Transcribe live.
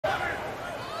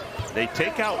They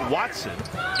take out Watson,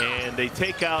 and they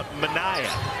take out Minaya.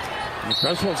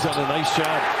 Croswell's done a nice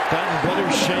job. Got in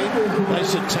better shape.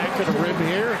 Nice attack of the rim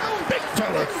here. Big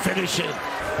fella finishing.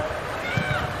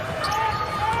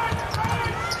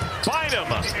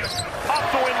 Bynum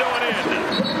off the window and in.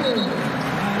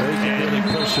 They can really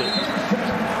push it.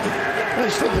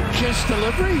 Nice little kiss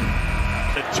delivery.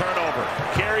 The turnover.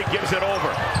 Carey gives it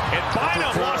over. And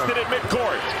Bynum lost it at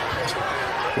midcourt.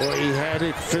 Boy, he had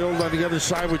it filled on the other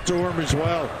side with Durham as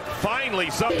well. Finally,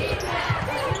 some.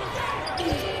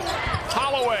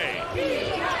 Holloway.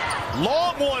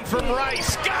 Long one from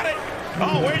Rice. Got it.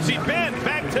 Oh, where's he been?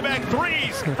 Back-to-back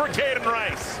threes for Kaiden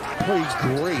Rice. Plays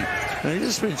great. And he's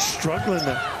just been struggling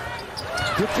to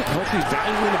difficulty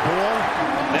valuing the ball.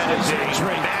 That is a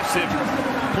massive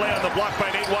play on the block by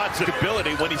Nate Watson.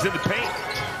 Ability when he's in the paint.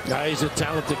 Now he's a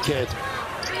talented kid.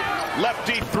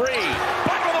 Lefty three.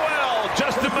 Bottom of the well.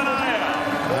 Justin Minaya.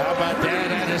 How about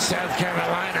that out of South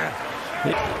Carolina?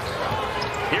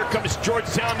 Here comes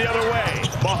Georgetown the other way.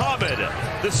 Muhammad,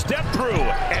 the step through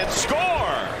and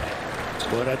score.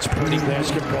 Boy, that's pretty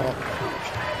basketball.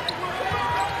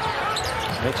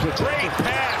 That's what great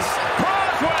pass.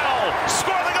 Croswell,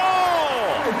 score the goal.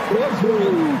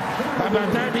 How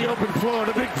about that? The open floor,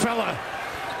 the big fella.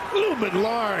 Looming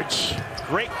large.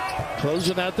 Great.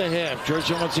 Closing out the half.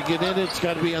 Georgetown wants to get in it. It's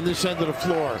got to be on this end of the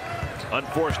floor.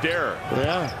 Unforced error.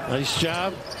 Yeah, nice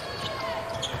job.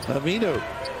 Aminu.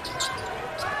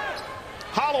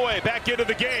 Holloway back into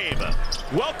the game.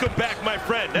 Welcome back, my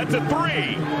friend. That's a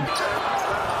three.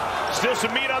 Still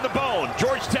some meat on the bone.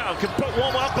 Georgetown can put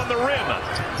one up on the rim.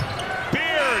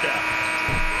 Beard.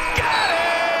 Got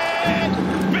it!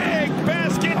 Big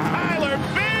basket, Tyler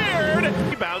Beard.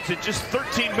 Rebounds in just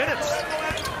 13 minutes.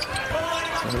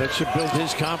 And that should build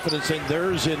his confidence and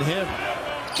theirs in him.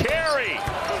 Carey.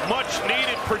 Much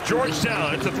needed for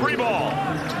Georgetown. It's a three ball.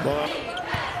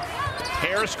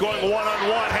 Harris going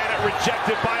one-on-one, had it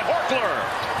rejected by Horkler.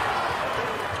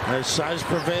 As size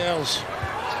prevails.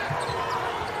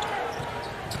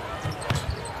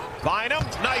 Bynum,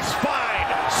 nice find.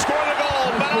 Score the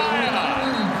goal, Minaya.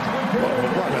 Oh,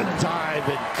 what a dive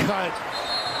and cut.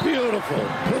 Beautiful.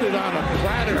 Put it on a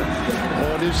platter.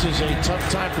 Oh, this is a tough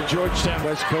time for Georgetown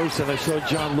West Coast. And I saw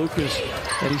John Lucas,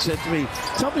 and he said to me,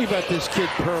 tell me about this kid,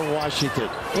 Pearl Washington.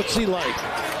 What's he like?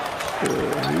 He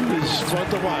was fun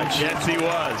to watch. Yes, he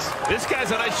was. This guy's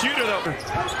a nice shooter, though.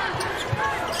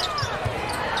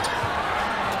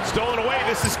 Stolen away.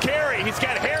 This is Carey. He's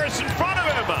got Harris in front of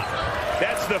him.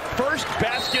 That's the first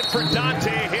basket for Dante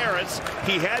Harris.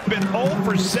 He had been 0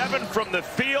 for 7 from the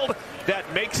field.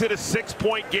 That makes it a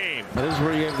 6-point game. This is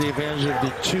where you have the advantage of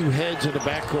the two heads in the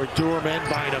backcourt, Durham and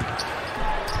Bynum.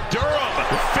 Durham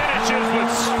finishes with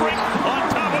strength on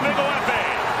top of Iglefe.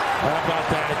 How about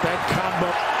that? That combo.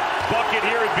 Bucket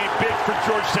here would be big for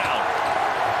Georgetown.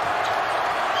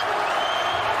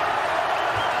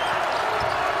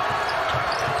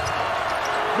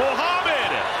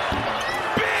 Muhammad.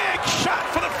 Big shot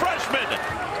for the freshman.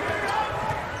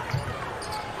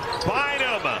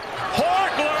 Bynum.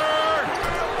 Horkler.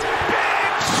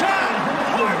 Big shot.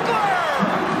 Horkler.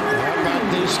 How about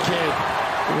this kid?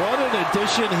 What an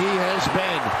addition he has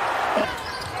been.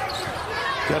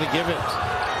 Got to give it.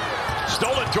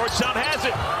 Stolen. Georgetown has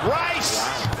it. Rice.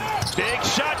 Big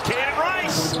shot. Kaiden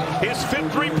Rice. His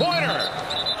 5th three-pointer.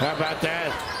 How about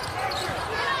that?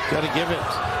 Got to give it.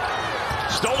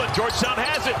 Stolen. Georgetown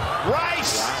has it.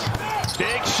 Rice.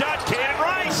 Big shot. Kaiden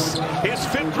Rice. His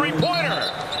 5th three-pointer.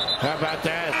 How about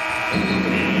that?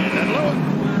 And look.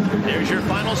 There's your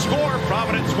final score.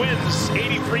 Providence wins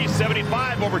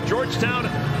 83-75 over Georgetown.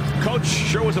 Coach,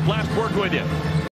 sure was a blast working with you.